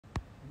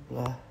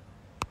Blah.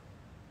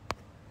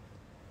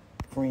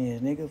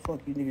 Friends, nigga.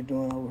 Fuck you nigga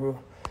doing over here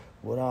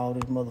with all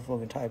this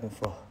motherfucking typing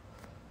for.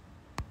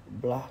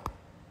 Blah.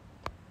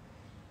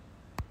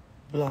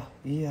 Blah.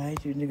 Yeah, I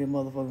ain't you nigga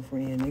motherfucking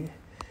friend, nigga.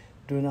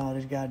 Doing all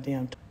this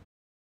goddamn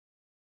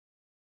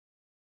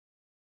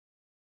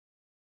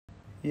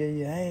Yeah,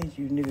 I ain't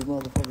you nigga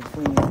motherfucking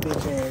friend,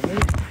 bitch ass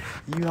nigga.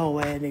 You hoe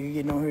ass nigga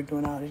getting on here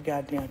doing all this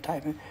goddamn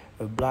typing.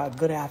 Block,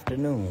 good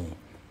afternoon.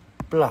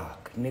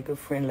 Block, nigga,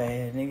 friendly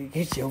ass nigga.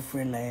 Get your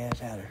friendly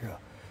ass out of here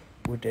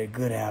with that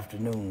good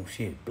afternoon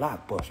shit.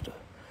 Blockbuster.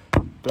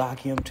 Block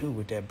him too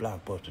with that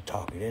blockbuster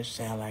talking. That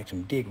sound like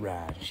some dick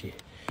riding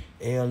shit.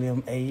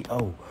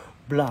 LMAO.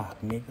 Block,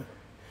 nigga.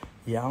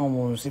 Yeah, I don't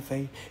want to see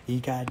face.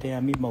 He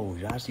goddamn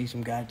emojis. I see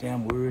some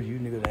goddamn words. You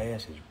niggas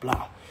ass is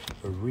block.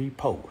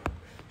 Report.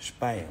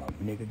 Spam.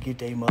 Nigga, get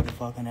they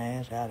motherfucking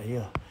ass out of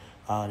here.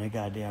 All that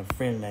goddamn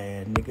friendly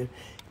ass nigga.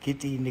 Get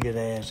these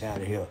niggas ass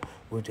out of here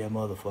with that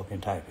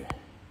motherfucking typing.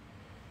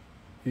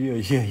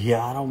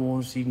 Yeah. I don't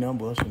want to see nothing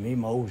but some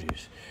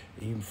emojis.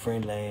 Even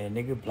friendly ass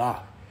nigga.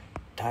 Block.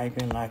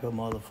 Typing like a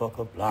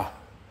motherfucker. Block.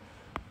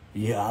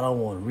 Yeah, I don't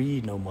want to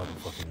read no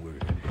motherfucking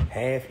words.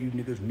 Half you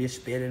niggas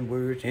misspelling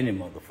words any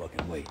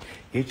motherfucking way.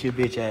 Get your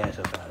bitch ass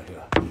up out of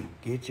here.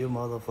 Get your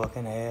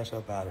motherfucking ass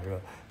up out of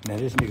here. Now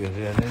this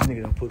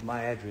nigga done put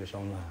my address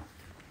online.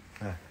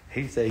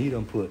 He said he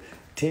done put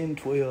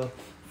 1012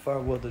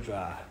 Fairweather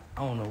Drive.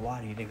 I don't know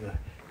why these niggas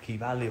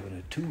I live in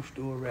a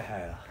 2-story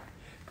house.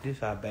 This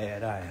how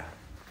bad I am.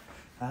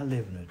 I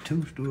live in a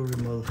 2-story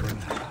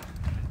motherfucking house.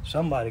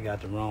 Somebody got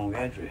the wrong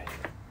address.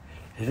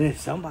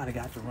 Somebody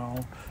got the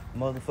wrong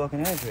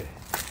motherfucking address.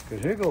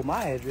 Because here go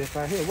my address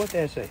right here. What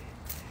that say?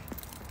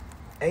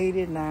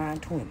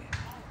 8920.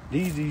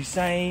 These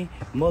same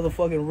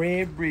motherfucking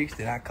red bricks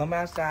that I come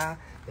outside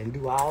and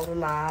do all the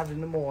lives in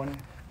the morning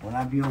when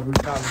I be on here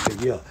talking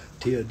to,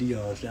 tell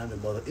Dion sound the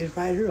mother. It's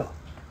right here.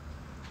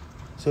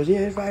 So yeah,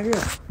 it's right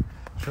here.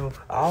 So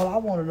all I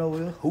want to know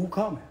is who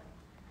coming.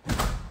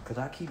 Because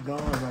I keep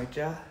guns right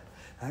there.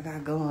 I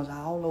got guns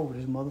all over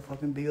this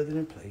motherfucking building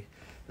in place.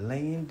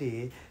 Laying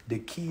dead to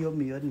kill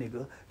me a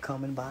nigga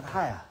coming by the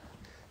house.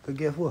 But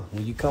guess what?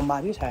 When you come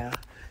by this house,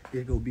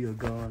 there's gonna be a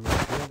gun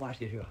right here. Watch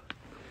this here.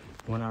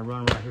 When I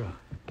run right here.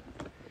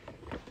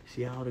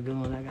 See all the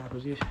guns I got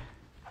positioned?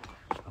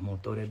 I'm gonna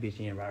throw that bitch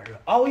in right here.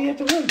 Oh, yeah, at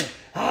the window.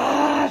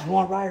 There's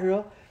one right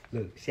here.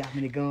 Look, see how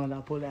many guns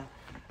I pulled out?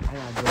 I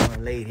got guns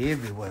laid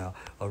everywhere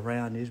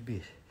around this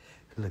bitch.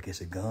 Look,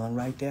 it's a gun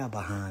right there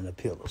behind the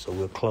pillar. So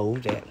we'll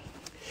close that.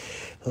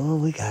 Oh,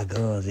 we got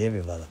guns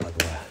every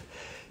motherfucker.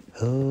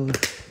 Oh,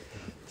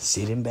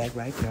 sitting back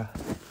right there.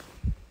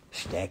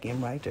 Stack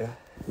him right there.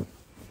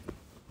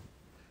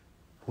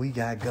 We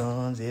got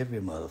guns every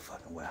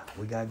motherfucking while.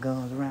 We got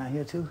guns around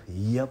here too.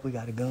 Yep, we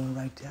got a gun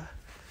right there.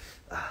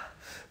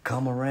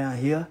 Come around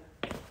here.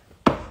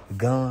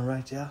 Gun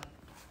right there.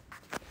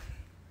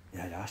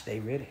 Yeah, y'all stay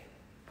ready.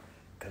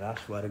 Cause I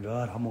swear to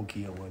God, I'm gonna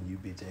kill one of you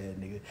bitch ass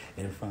niggas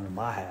in front of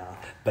my house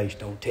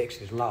based on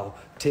Texas law.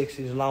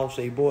 Texas law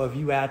say, boy, if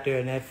you out there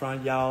in that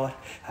front yard,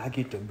 I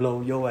get to blow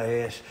your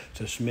ass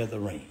to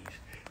smithereens.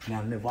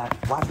 Now, watch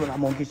what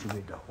I'm gonna get you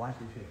with though. Watch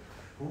this shit.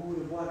 Ooh,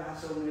 the boy got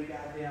so many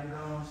goddamn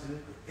guns.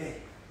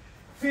 Hey,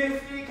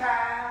 50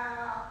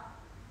 cal.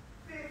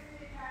 50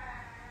 cal.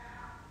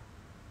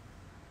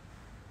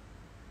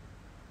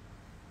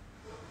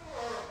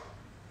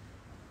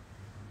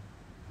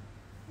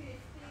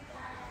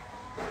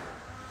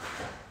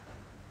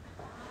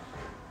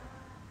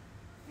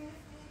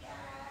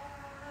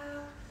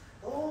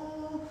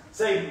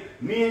 Say,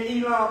 me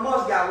and Elon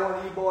Musk got one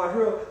of these boys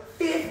here.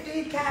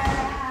 50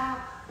 cal.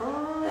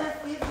 Oh,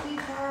 that 50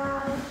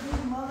 cal.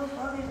 These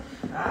motherfuckers.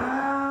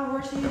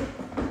 Where she?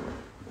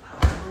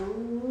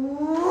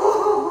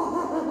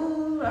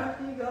 Oh, there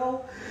she go.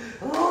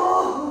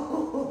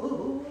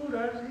 Oh,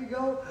 there she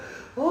go.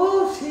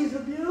 Oh, she's a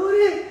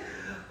beauty.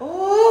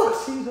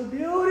 Oh, she's a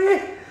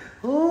beauty.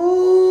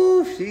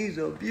 Oh, she's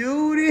a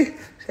beauty.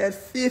 That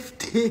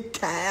 50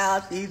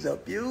 cal. She's a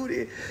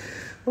beauty.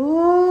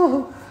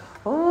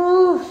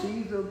 Oh,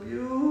 she's a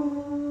beauty.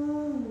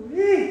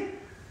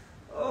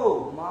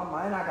 Oh, mama,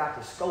 and I got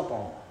the scope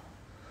on.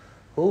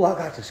 Oh, I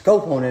got the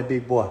scope on that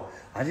big boy.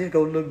 I just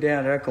go look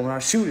down there. When I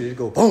shoot it, it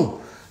go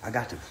boom. I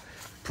got to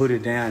put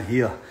it down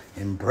here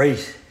and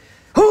brace.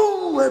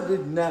 Oh, that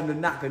bitch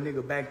knock a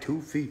nigga back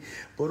 2 feet.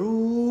 But,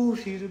 oh,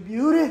 she's a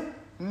beauty.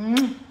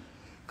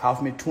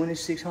 Cost me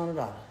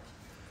 $2,600.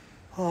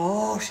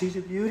 Oh, she's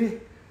a beauty.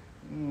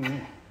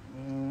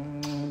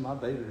 My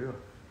baby girl.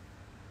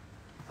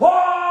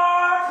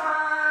 Wartime,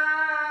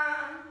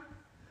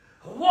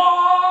 wartime,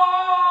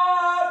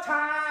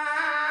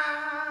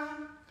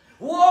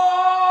 wartime,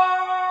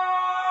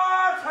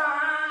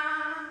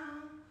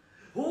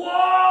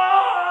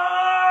 wartime.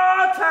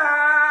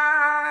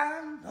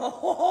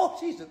 Oh,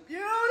 she's a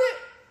beauty.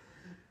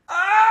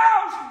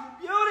 Oh, she's a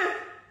beauty.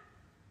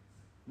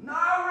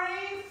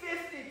 Noreen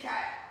 50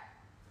 cat.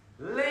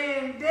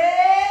 Laying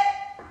dead.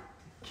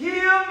 Kill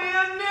me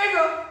a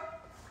nigga.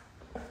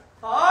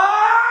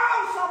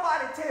 Oh,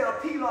 somebody tell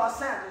P-Law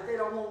Sanders they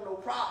don't want no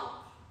problems.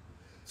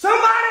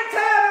 Somebody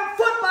tell them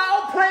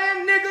football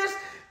playing niggas,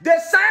 the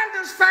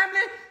Sanders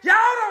family,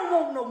 y'all don't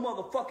want no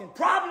motherfucking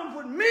problem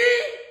with me.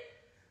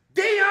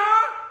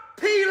 Dion,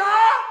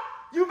 P-Law,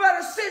 you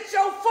better sit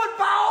your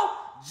football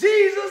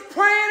Jesus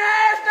praying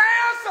ass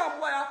down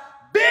somewhere,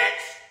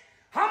 bitch.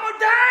 I'm a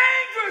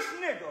dangerous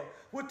nigga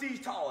with these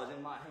toys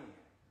in my hand.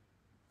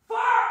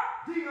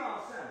 Fuck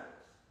Dion Sanders.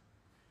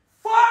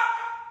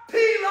 Fuck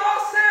P-Law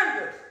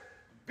Sanders.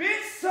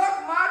 Bitch,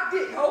 suck my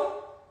dick,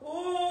 ho.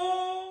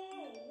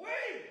 Ooh,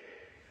 wait.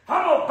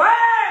 I'm a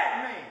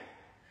bad man.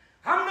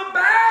 I'm the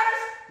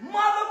baddest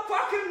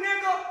motherfucking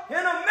nigga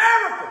in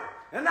America.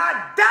 And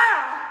I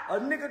dare a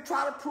nigga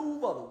try to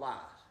prove otherwise.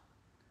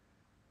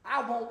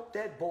 I want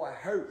that boy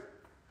hurt.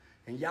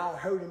 And y'all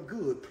hurt him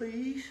good,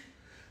 please.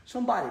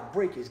 Somebody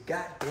break his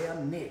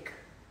goddamn neck.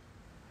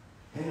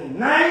 In the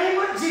name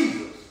of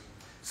Jesus.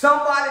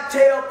 Somebody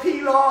tell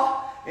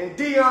P-Law and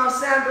Dion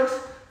Sanders,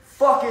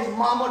 fuck his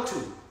mama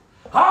too.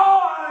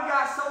 Oh, I done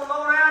got so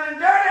low down and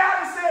dirty,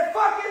 I done said,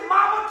 fuck his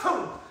mama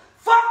too.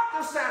 Fuck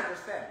the Sanders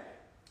family.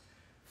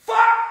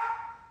 Fuck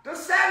the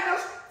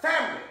Sanders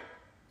family.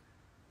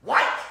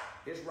 White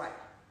is right.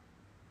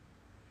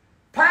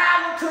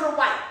 Power to the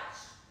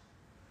whites.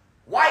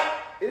 White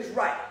is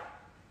right.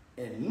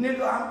 And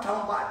nigga, I'm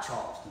talking about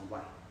Charleston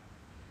white.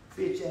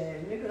 Bitch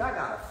ass nigga, I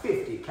got a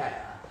 50 cal.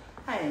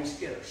 I ain't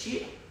scared of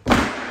shit.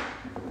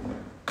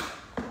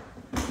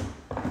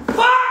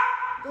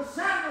 Fuck the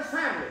Sanders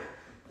family.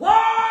 War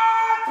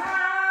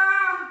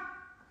time!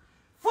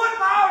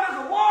 Football is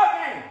a war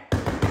game.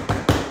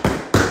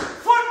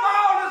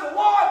 Football is a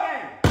war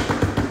game.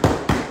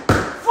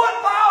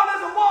 Football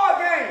is a war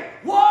game.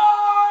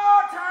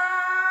 War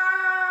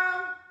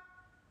time!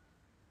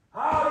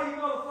 All these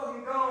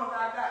motherfucking guns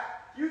I got.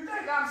 You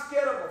think I'm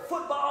scared of a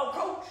football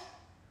coach?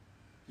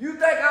 You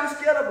think I'm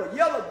scared of a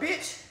yellow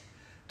bitch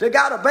that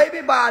got a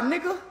baby by a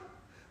nigga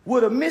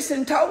with a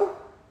missing toe?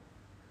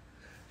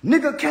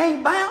 Nigga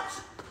can't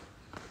bounce.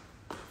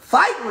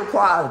 Fight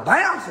requires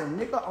bouncing,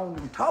 nigga, on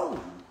them toes.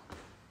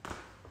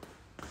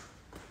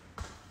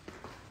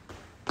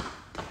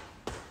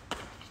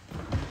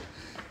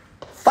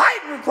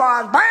 Fight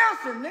requires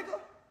bouncing, nigga.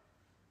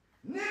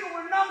 Nigga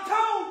with no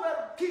toes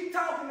better keep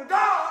talking to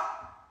God.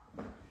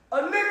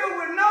 A nigga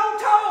with no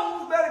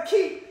toes better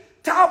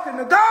keep talking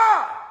to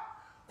God.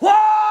 War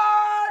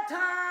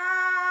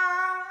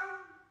time.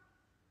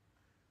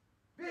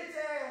 Bitch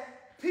ass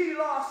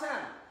P-Law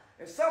Sanders.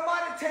 And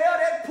somebody tell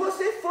that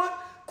pussyfoot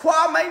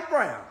Kwame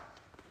Brown.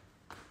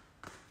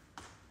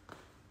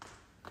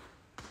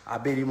 I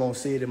bet he won't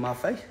say it in my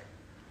face.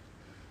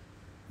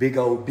 Big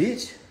old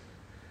bitch.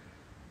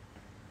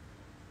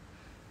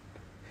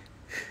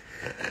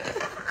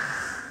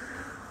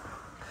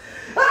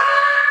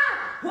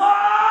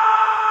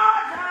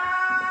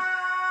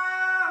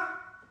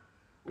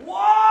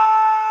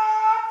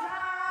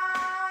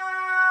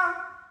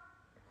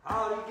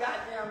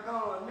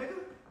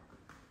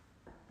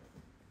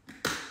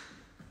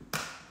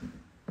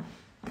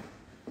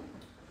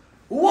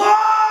 War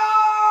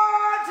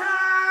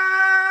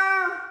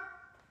time!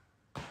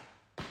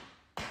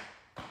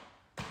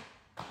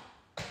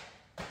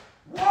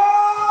 War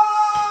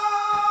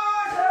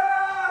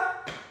time!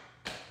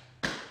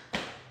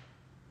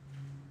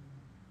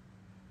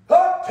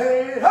 Hut,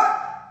 hey, hut!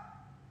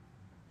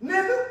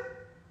 Nigga!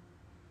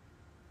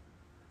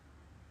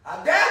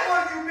 I dare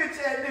one of you bitch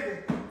ass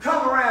niggas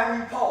come around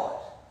these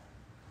parts.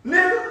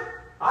 Nigga!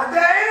 I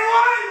dare any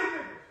one of you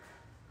niggas.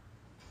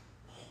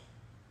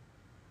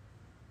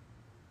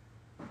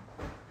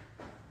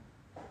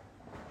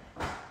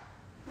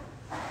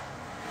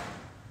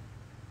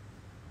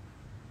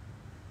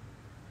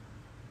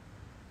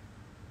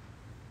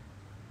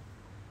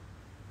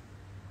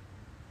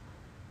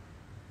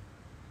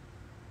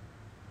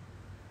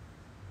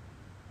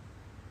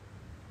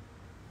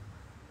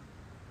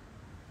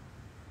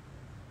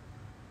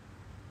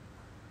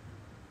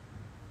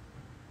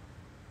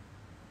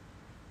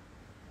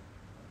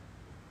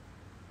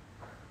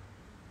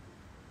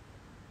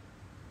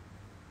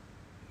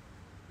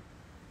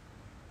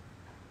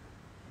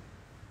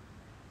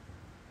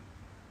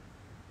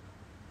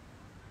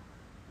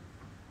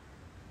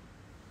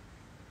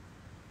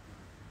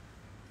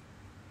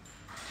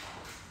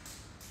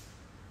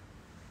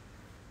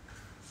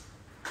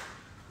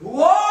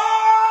 War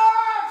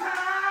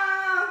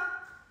time!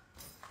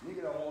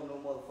 Nigga don't want no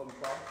motherfucking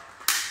problem.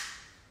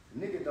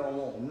 Nigga don't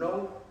want no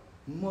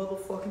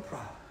motherfucking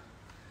problem.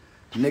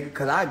 Nigga,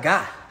 cause I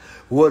got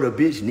what a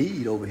bitch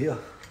need over here.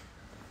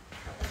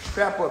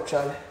 Strap up,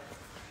 Charlie.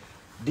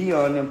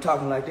 Dion and them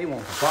talking like they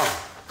want some problem.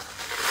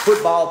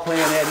 Football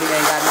playing that nigga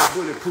ain't got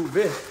no bulletproof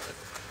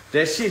vest.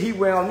 That shit he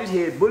wear on his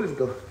head, bullets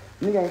go.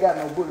 Nigga ain't got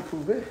no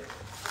bulletproof vest.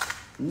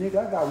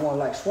 Nigga, I got one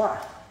like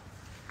SWAT.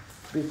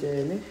 Bitch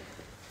ass nigga.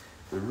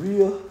 The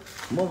real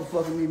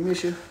motherfucking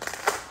munition,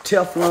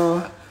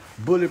 Teflon,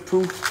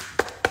 bulletproof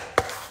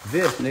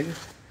vest, nigga.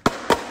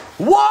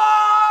 War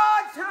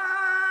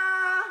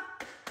time!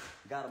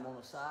 Got them on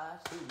the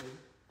sides too, nigga.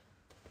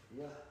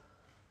 Yeah.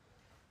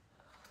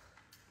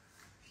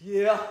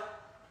 Yeah.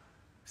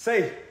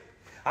 Say,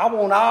 I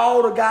want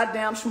all the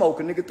goddamn smoke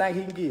a nigga think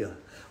he can give.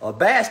 A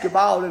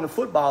basketball and a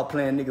football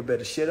playing nigga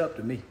better shut up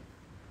to me.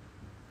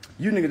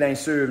 You niggas ain't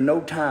served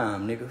no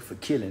time, nigga, for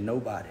killing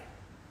nobody.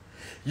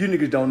 You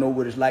niggas don't know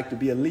what it's like to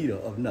be a leader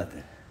of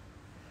nothing.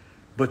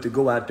 But to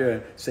go out there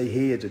and say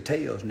heads or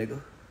tails,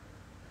 nigga.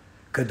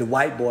 Because the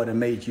white boy that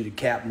made you the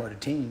captain of the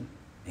team,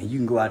 and you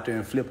can go out there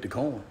and flip the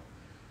coin.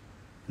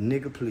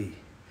 Nigga, please.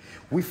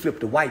 We flipped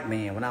the white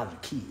man when I was a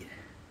kid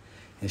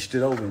and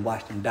stood over and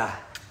watched him die.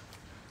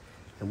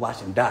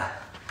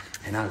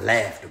 And I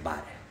laughed about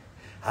it.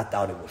 I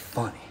thought it was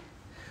funny.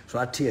 So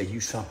I tell you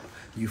something,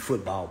 you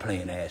football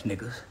playing ass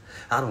niggas.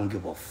 I don't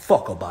give a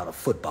fuck about a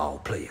football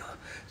player.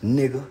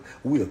 Nigga,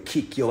 we'll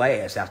kick your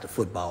ass after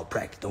football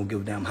practice. Don't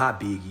give a damn how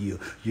big you are.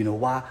 You know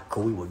why?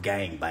 Because we were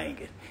gang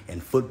banging.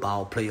 And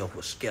football players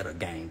were scared of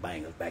gang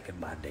bangers back in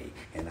my day.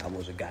 And I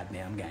was a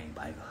goddamn gang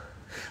banger.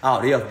 Oh,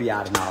 the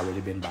FBI done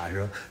already been by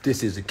here.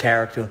 This is a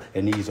character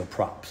and these are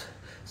props.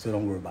 So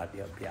don't worry about the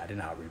FBI. They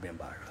done already been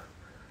by here.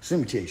 So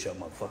let me tell you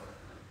something, motherfucker.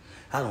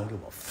 I don't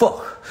give a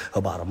fuck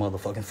about a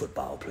motherfucking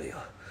football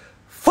player.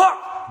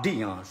 Fuck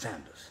Deion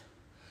Sanders.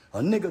 A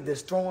nigga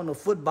that's throwing the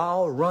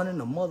football, running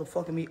the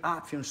motherfucking me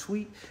option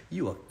suite,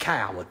 you a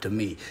coward to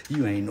me.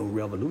 You ain't no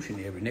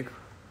revolutionary, nigga.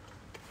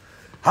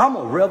 I'm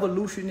a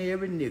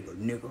revolutionary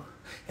nigga.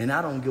 And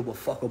I don't give a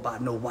fuck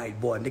about no white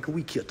boy, nigga.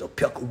 We killed a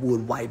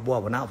Peckerwood white boy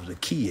when I was a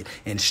kid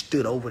and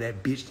stood over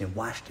that bitch and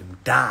watched him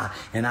die.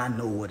 And I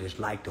know what it's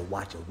like to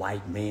watch a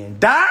white man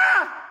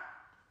die.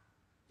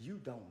 You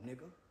don't,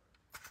 nigga.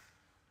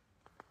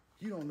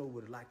 You don't know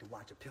what it's like to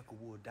watch a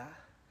Peckerwood die.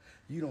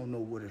 You don't know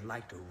what it's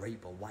like to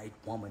rape a white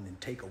woman and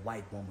take a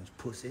white woman's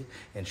pussy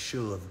and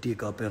shove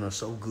dick up in her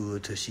so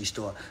good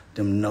till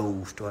them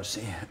nose start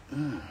saying,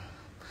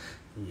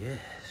 yes.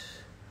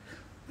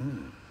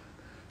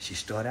 She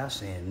start out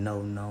saying,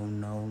 no, no,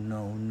 no,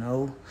 no,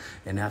 no.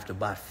 And after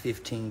about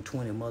 15,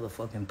 20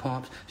 motherfucking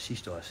pumps, she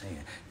starts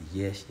saying,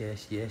 yes,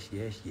 yes, yes,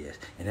 yes, yes.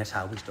 And that's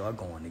how we start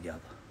going together.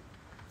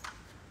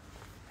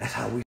 That's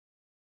how we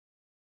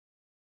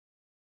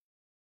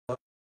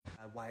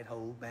white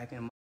hole back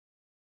in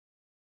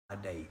my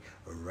day,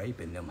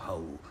 raping them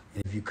hoes.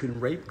 And if you couldn't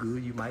rape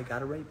good, you might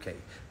got a rape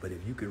case. But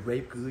if you could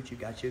rape good, you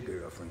got your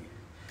girlfriend.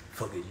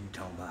 Fuck is you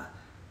talking about?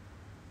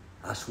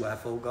 I swear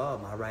for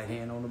God, my right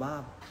hand on the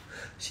Bible.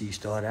 She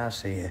started out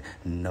saying,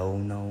 no,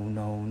 no,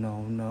 no,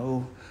 no,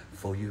 no.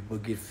 Before you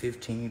would get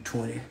 15,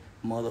 20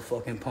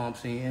 motherfucking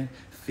pumps in,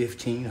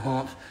 15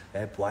 humps,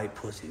 that white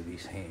pussy be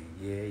saying,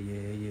 yeah,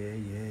 yeah, yeah,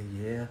 yeah,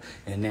 yeah.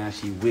 And now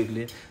she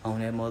wiggling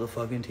on that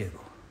motherfucking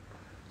tickle.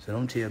 So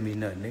don't tell me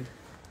nothing, nigga.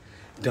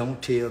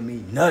 Don't tell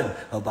me nothing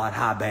about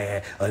how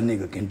bad a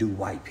nigga can do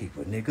white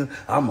people, nigga.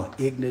 I'm an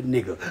ignorant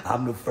nigga.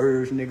 I'm the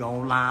first nigga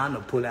online to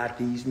pull out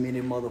these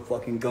many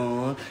motherfucking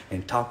guns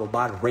and talk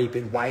about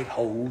raping white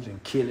hoes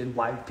and killing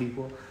white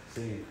people.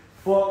 Saying,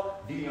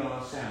 fuck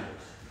Deion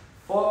Sanders.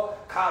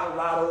 Fuck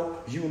Colorado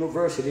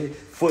University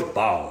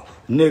football,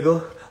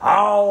 nigga.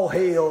 All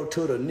hail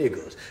to the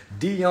niggas.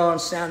 Deion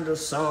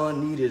Sanders'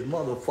 son need his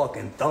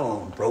motherfucking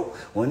thumb broke.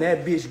 When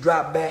that bitch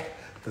dropped back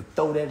to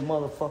throw that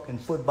motherfucking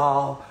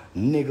football,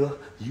 nigga,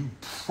 you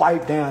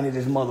swipe down at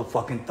his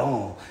motherfucking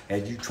thumb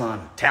as you trying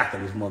to tackle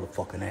his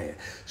motherfucking ass.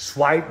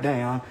 Swipe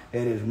down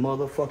at his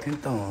motherfucking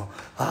thumb.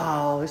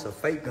 Oh, it's a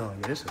fake gun.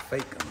 Yeah, this is a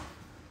fake gun.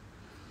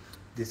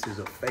 This is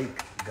a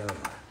fake gun.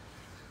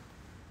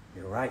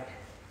 You're right.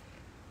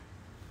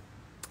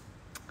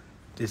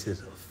 This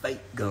is a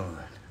fake gun.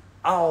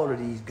 All of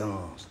these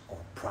guns are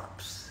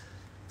props.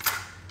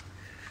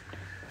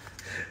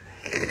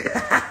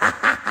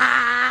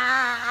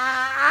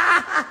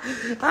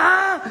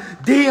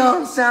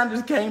 Deion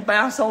Sanders can't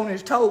bounce on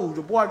his toes.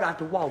 The boy got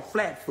to walk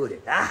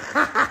flat-footed.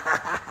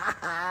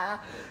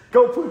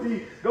 Go put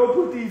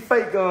these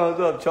fake guns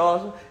up,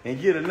 Charleston,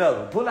 and get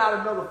another. Pull out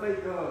another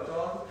fake gun,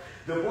 Charleston.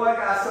 The boy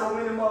got so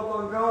many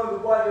motherfucking guns. The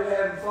boy just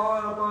having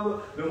fun up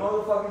under the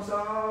motherfucking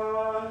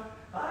sun.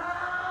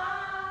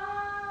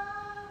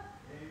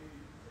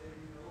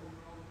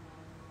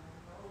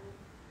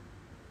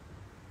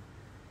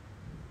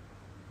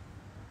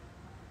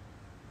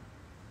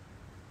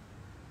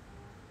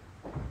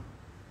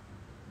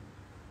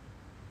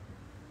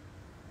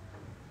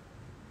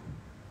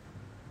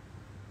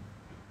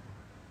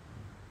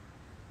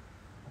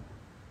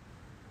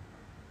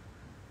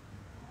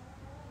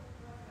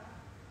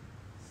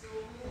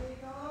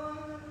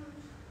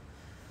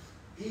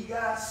 He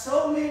got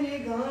so many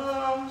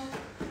guns,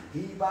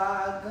 he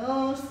buy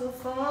guns for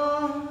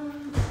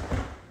fun.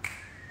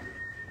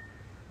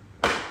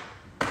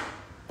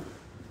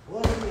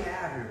 What do we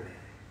have here, baby?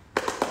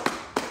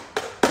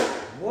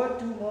 What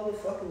do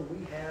motherfucker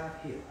we have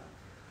here?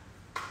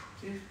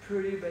 This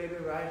pretty baby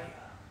right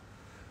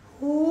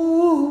here.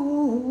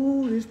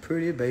 Ooh, this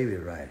pretty baby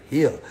right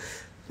here.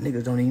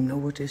 Niggas don't even know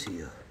what this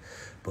is.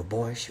 But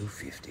boy, shoot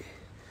 50.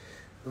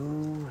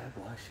 Ooh, that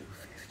boy shoot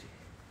 50.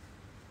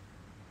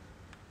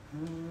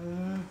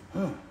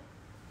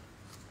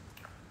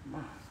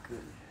 My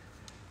goodness.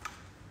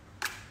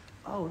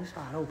 Oh, this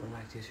how it open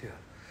like this here.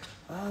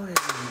 Oh, they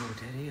don't know what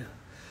that is.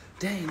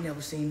 They ain't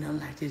never seen nothing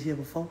like this here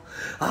before.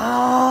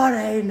 Oh,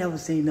 they ain't never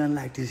seen nothing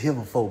like this here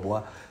before,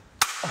 boy.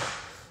 Oh,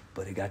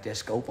 but it got that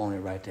scope on it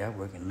right there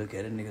where it can look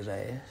at a nigga's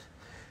ass.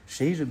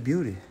 She's a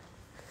beauty.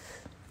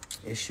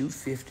 It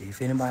shoots 50.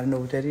 If anybody know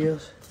what that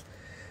is,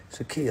 it's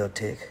a kill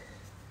tech.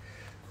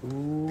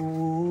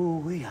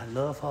 Ooh, I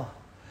love her.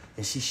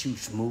 And she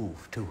shoots smooth,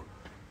 too.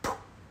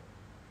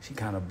 She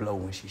kind of blow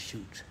when she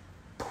shoots.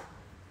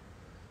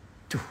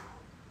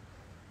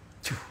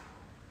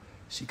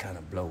 She kind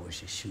of blow when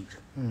she shoots.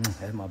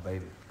 That's my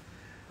baby.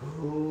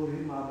 Ooh,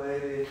 this my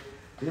baby.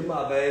 This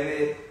my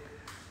baby.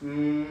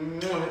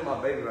 That's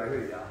my baby right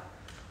here, y'all.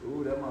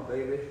 Ooh, that's my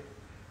baby.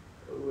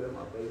 Ooh, that's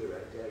my baby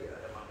right there, y'all.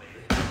 That's my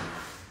baby.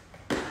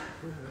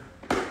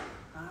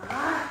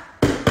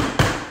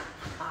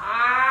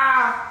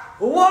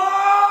 War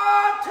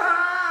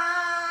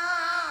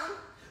time!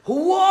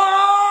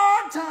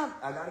 War time!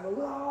 I gotta go.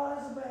 Oh,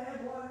 that's a bad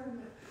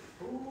one.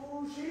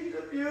 Ooh, she's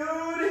a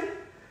beauty.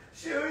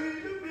 She's a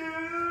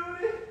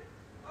beauty.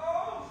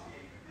 Oh, she's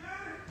a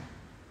beauty.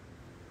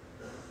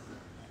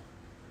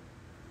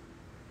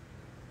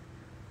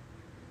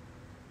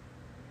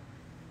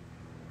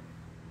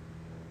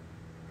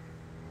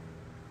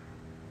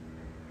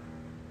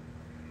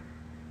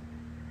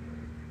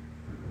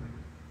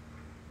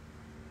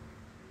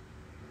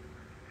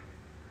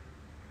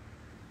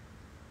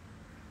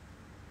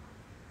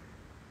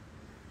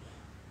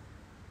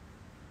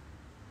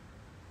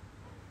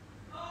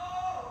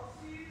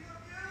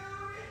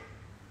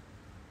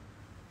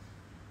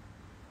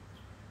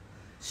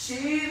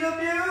 She's a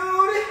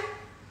beauty.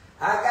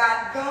 I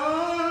got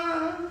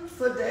guns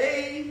for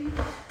days.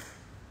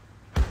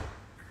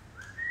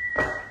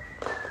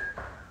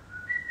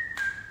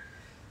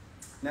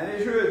 Now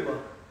this here is my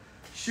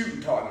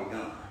shooting target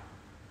gun.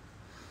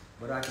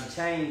 But I can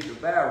change the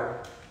barrel.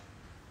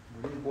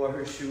 When this boy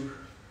here shoot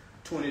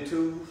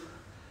 22s,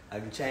 I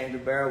can change the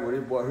barrel. When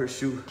this boy here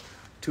shoot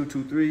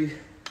 223.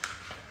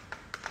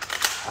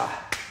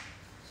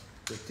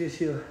 But this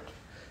here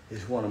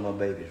is one of my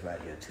babies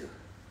right here too.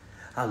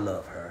 I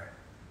love her.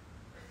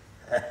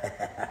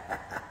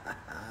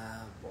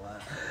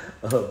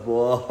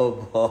 Boy.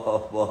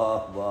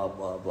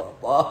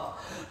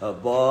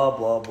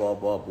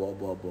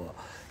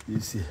 You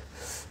see?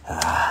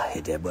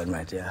 Hit that button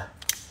right there.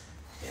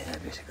 Yeah,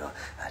 that bitch go.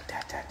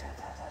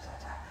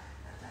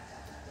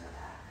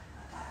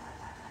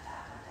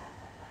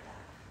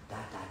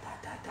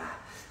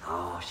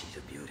 Oh, she's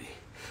a beauty.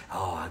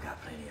 Oh, I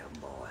got plenty of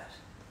them, boys.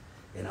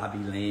 And I be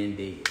laying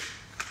dead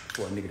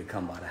for a nigga to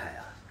come by the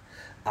house.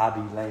 I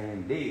be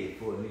laying dead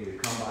for a nigga to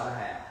come by the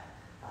house.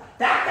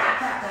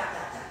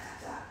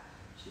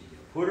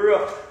 Put her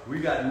up. We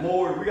got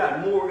more. We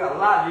got a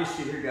lot of this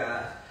shit here,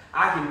 guys.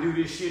 I can do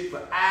this shit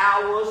for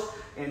hours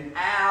and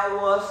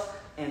hours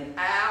and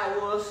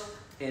hours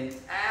and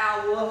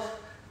hours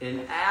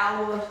and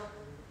hours.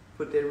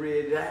 Put that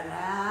red dot,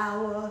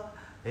 hour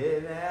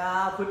and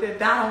hour. Put that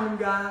dot on them,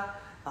 guys.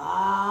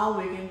 Oh,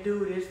 we can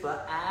do this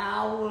for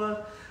hours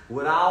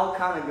with all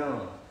kind of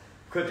guns.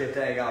 Cut that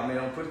thing out,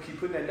 man. Keep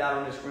putting that dot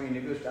on the screen,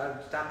 nigga.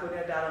 Stop putting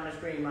that dot on the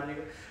screen, my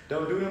nigga.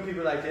 Don't do them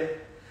people like that.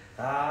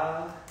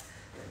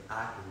 And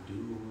I can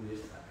do this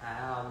for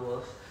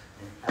hours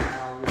and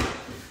hours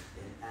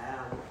and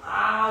hours,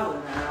 hours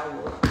and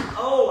hours.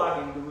 Oh, I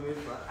can do this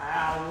for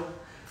hours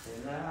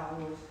and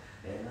hours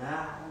and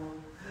hours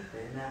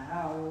and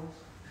hours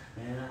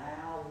and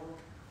hours.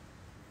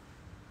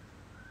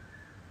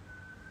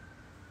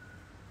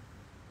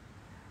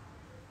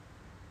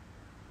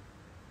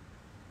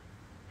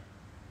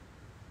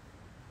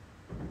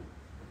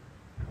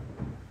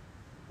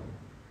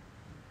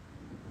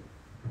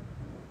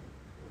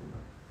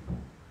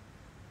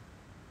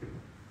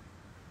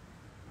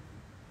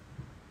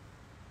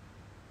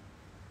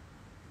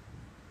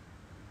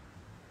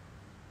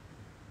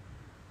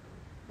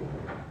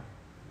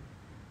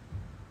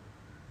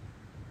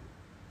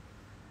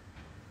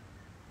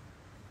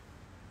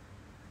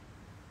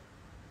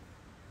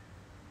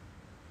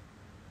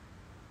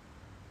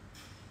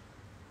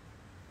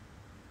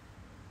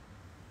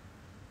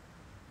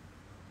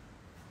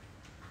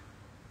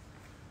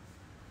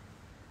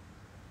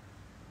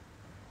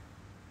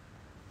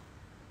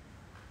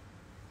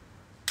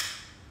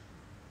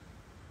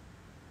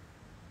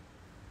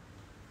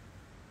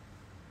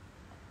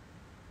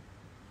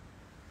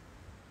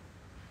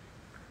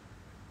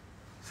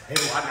 Say,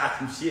 boy, I got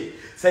some shit.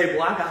 Say,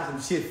 boy, I got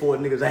some shit for a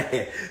nigga's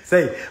ass.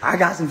 Say, I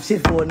got some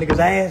shit for a nigga's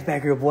ass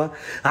back here, boy.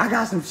 I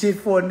got some shit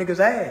for a nigga's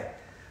ass.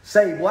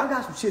 Say, boy, I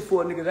got some shit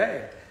for a nigga's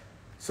ass.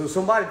 So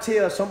somebody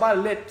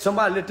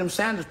let them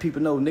Sanders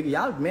people know, nigga,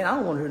 y'all, man, I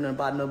don't want to hear nothing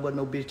about nothing but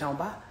no bitch talking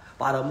about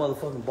a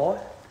motherfucking boy.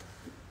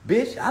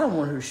 Bitch, I don't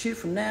want to hear shit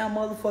from now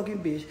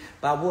motherfucking bitch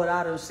by what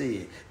I done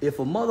said. If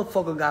a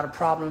motherfucker got a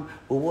problem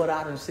with what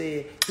I done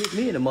said, hit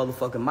me in the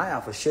motherfucking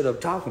mouth or shut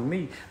up talking to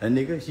me, a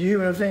nigga. You hear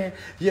what I'm saying?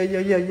 Yeah.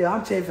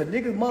 I'm telling you, if a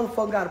nigga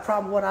motherfucker got a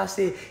problem with what I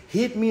said,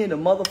 hit me in the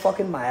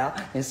motherfucking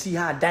mouth and see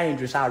how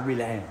dangerous I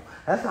really am.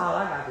 That's all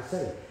I got to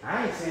say.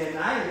 I ain't saying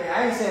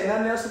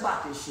nothing else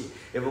about this shit.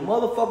 If a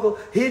motherfucker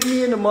hit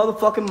me in the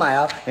motherfucking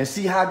mouth and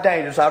see how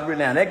dangerous I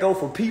really am, that go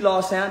for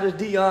P-Law Sanders,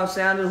 Deion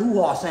Sanders,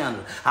 Hoo-Ha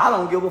Sanders. I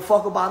don't give a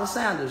fuck about a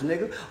Sanders,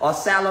 nigga, or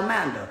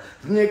Salamander,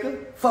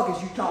 nigga. Fuck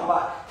is you talking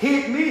about?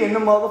 Hit me in the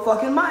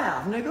motherfucking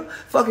mouth, nigga.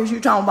 Fuck is you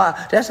talking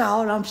about? That's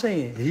all I'm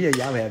saying. Yeah,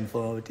 y'all having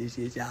fun with this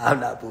shit. Y'all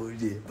not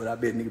bullshit, but I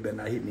bet nigga better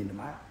not hit me in the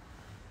mouth.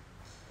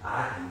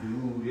 I can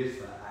do this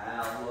for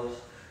hours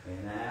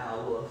and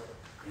hours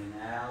and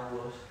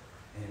hours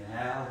and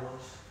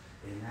hours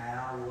and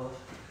hours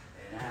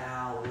and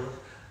hours.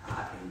 I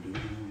can do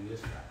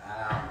this for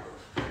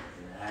hours and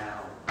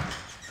hours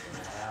and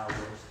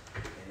hours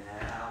and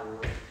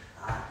hours.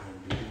 I can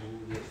do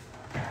this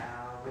for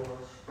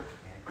hours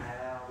and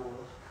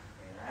hours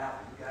and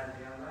hours. You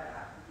goddamn right.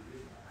 I can do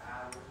this for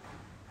hours,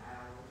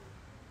 hours,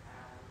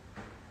 hours.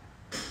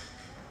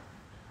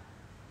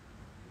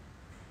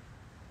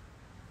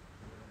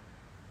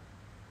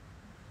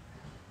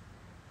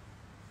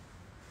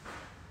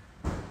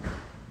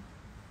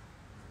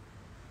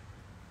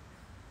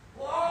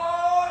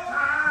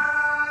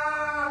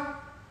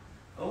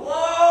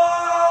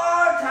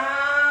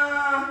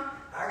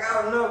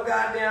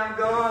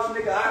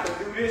 I can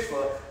do this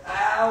for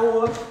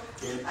hours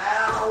and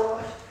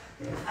hours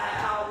and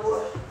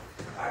hours.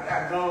 I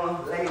got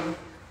guns laying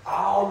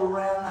all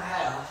around the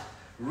house,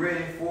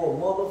 ready for a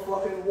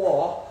motherfucking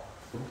war.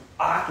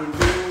 I can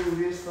do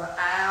this for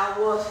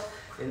hours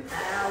and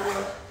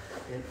hours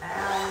and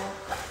hours.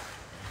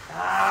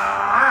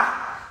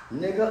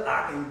 Nigga,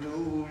 I can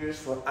do this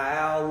for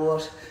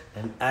hours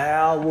and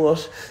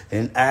hours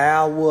and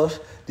hours.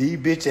 These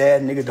bitch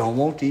ass niggas don't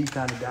want these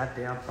kind of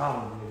goddamn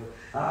problems, nigga.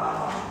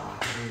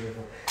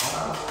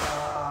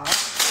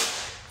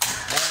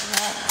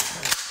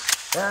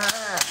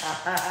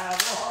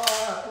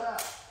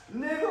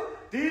 Nigga,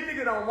 these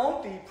niggas don't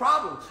want these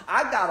problems.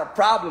 I got a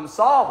problem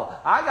solver.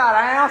 I got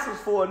answers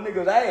for a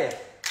nigga's ass.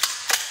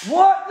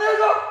 What,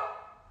 nigga?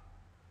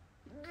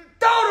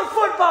 Throw the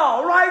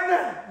football right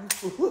now.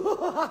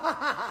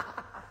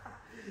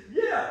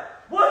 Yeah.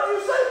 What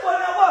you say, boy?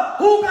 Now what?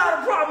 Who got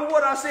a problem with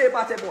what I said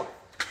about that boy?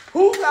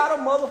 Who got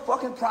a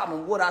motherfucking problem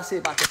with what I said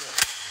about that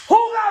boy?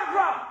 Who got a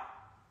problem?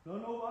 No,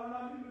 nobody,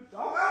 not me.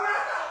 Don't go around.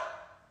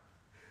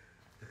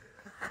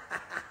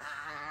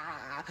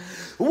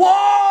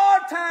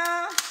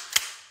 Wartime.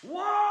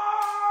 Wartime.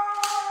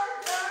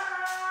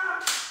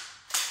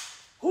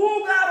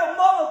 Who got a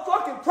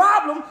motherfucking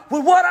problem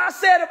with what I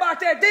said about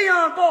that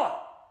Deion boy?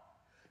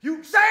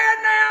 You say it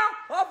now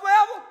or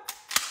forever?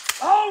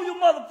 Hold your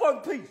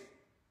motherfucking peace.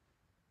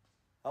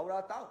 That's what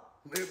I thought.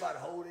 Everybody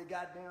hold their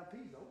goddamn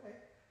peace. Okay.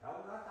 That's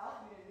what I thought,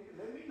 man, nigga.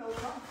 Let me know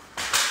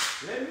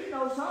something. Let me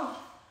know something.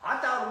 I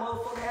thought a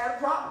motherfucker had a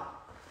problem.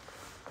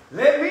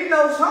 Let me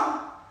know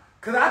something.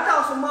 Because I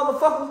thought some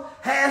motherfuckers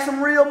had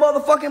some real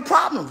motherfucking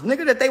problems,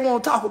 nigga, that they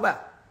want to talk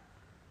about.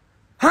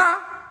 Huh?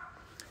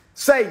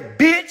 Say,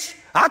 bitch,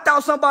 I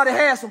thought somebody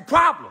had some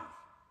problems.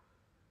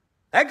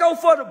 That go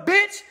for the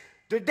bitch,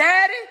 the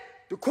daddy,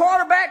 the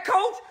quarterback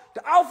coach,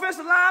 the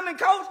offensive lineman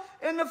coach,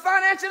 and the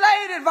financial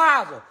aid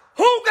advisor.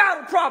 Who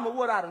got a problem with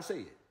what I done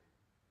said?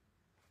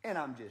 And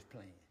I'm just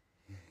playing.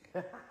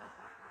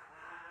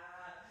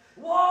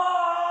 Wartime!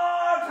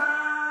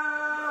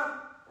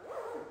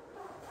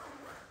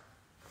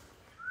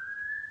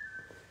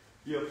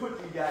 Yeah,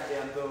 put these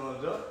goddamn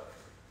guns up.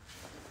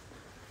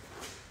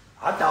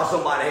 I thought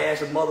somebody had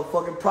some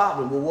motherfucking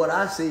problem with what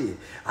I said.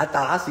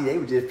 I see they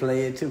were just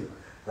playing too,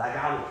 like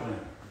I was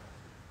playing.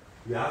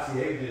 Yeah, I see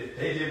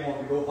they just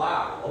want to go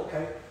viral.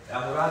 Okay,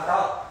 that's what I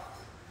thought.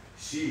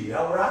 Shit,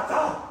 that's what I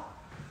thought.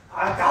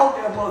 I thought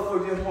that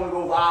motherfucker just want to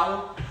go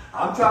viral.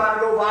 I'm trying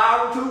to go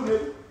viral too,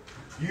 nigga.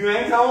 You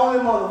ain't the only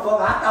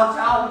motherfucker. I thought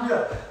y'all was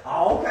just,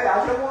 oh, okay,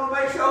 I just want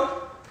to make sure.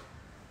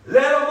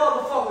 Let a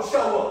motherfucker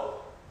show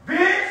up.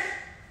 Bitch!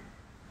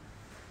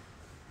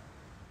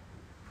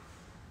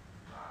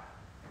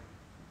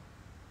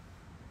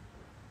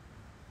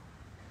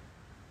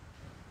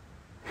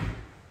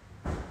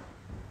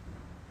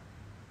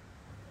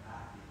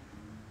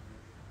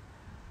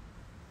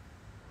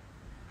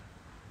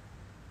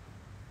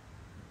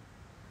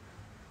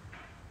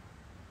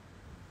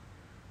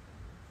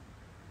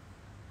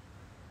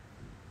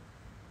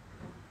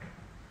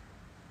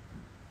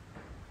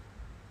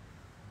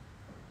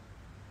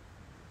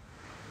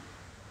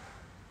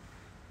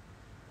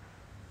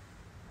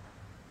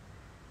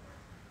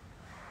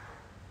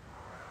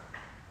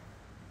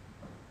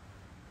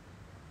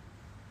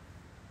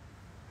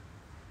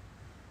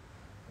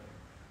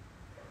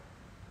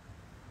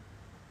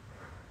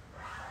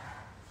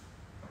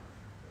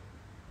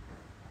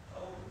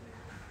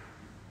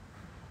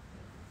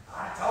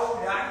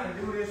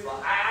 Do this for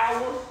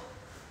hours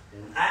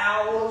and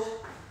hours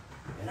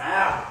and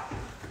hours.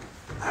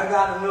 I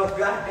got enough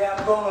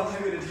goddamn guns,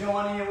 nigga, to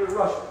join in with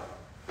Russia.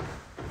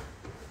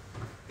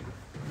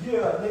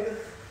 Yeah, nigga.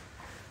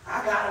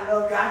 I got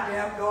enough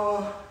goddamn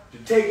guns to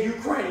take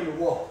Ukraine to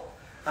war.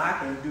 I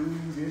can do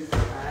this for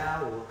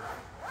hours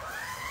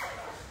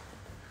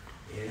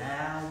and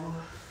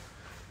hours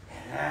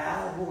and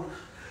hours.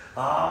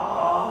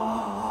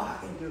 Oh,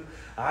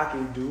 I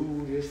can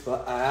do this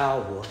for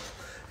hours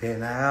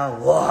and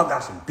hours. I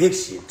got some big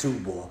shit too,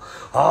 boy.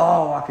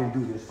 Oh, I can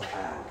do this for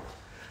hours.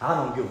 I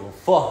don't give a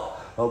fuck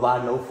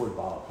about no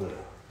football player.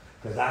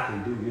 Cause I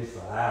can do this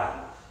for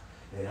hours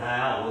and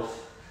hours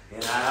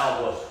and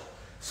hours.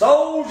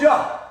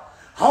 Soldier,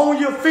 on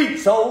your feet,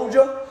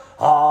 soldier.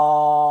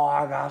 Oh,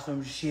 I got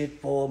some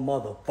shit for a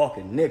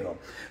motherfucking nigga.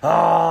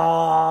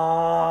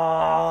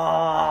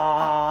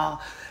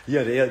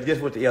 Yeah, this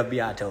is what the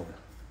FBI told me.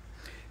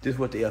 This is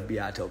what the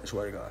FBI told me,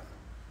 swear to God.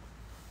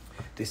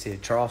 They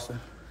said, Charleston,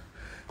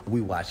 we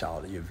watch all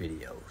of your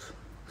videos.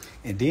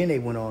 And then they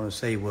went on to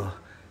say, well,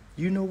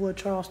 you know what,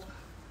 Charleston?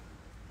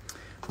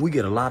 We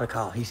get a lot of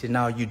calls. He said,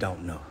 no, you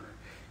don't know.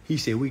 He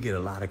said, we get a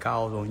lot of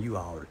calls on you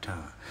all the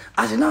time.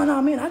 I said,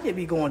 no, man, I just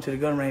be going to the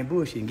gun range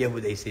bullshit. And guess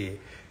what they said?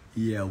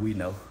 Yeah, we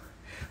know.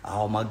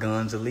 All my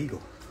guns are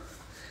legal.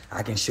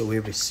 I can show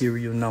every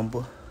serial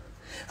number.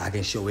 I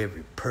can show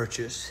every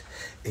purchase.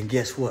 And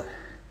guess what?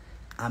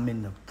 I'm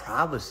in the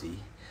privacy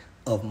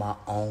of my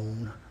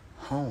own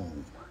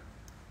home.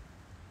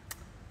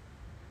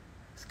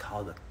 It's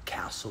called the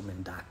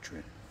Castleman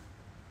Doctrine.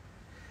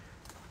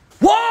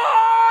 Wartime!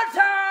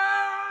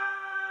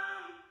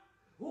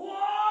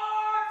 Wartime!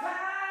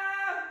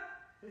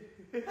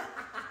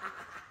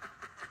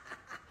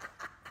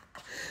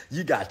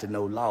 You got to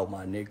know law,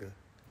 my nigga.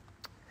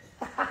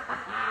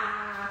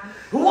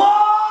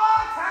 Wartime!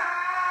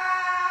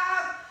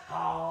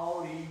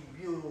 All these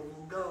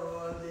beautiful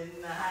guns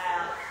in the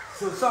house.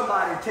 So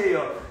somebody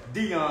tell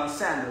Deion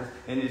Sanders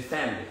and his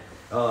family,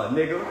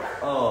 nigga,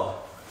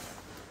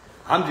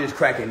 I'm just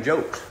cracking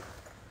jokes.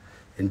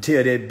 And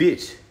tell that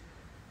bitch,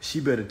 she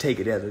better take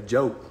it as a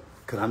joke,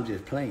 because I'm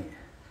just playing.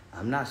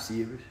 I'm not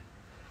serious,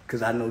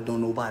 because I know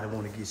don't nobody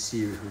want to get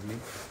serious with me.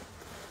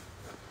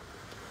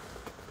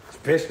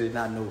 Especially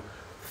not no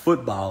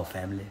football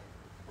family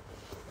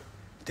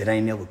that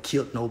ain't never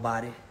killed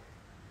nobody,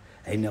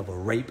 ain't never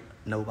raped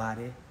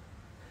nobody,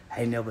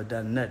 ain't never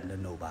done nothing to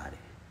nobody.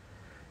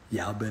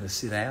 Y'all better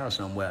sit down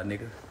somewhere,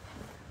 nigga.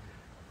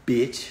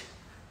 Bitch,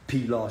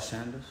 P. Law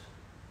Sanders,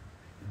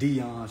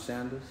 Deion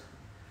Sanders,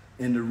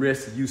 and the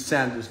rest of you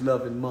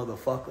Sanders-loving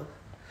motherfuckers.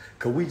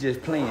 Because we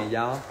just playing,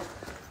 y'all.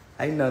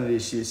 Ain't none of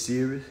this shit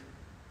serious.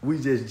 We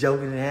just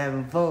joking and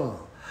having fun.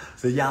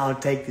 So y'all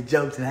take the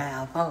jokes and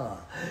have fun.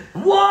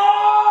 Whoa!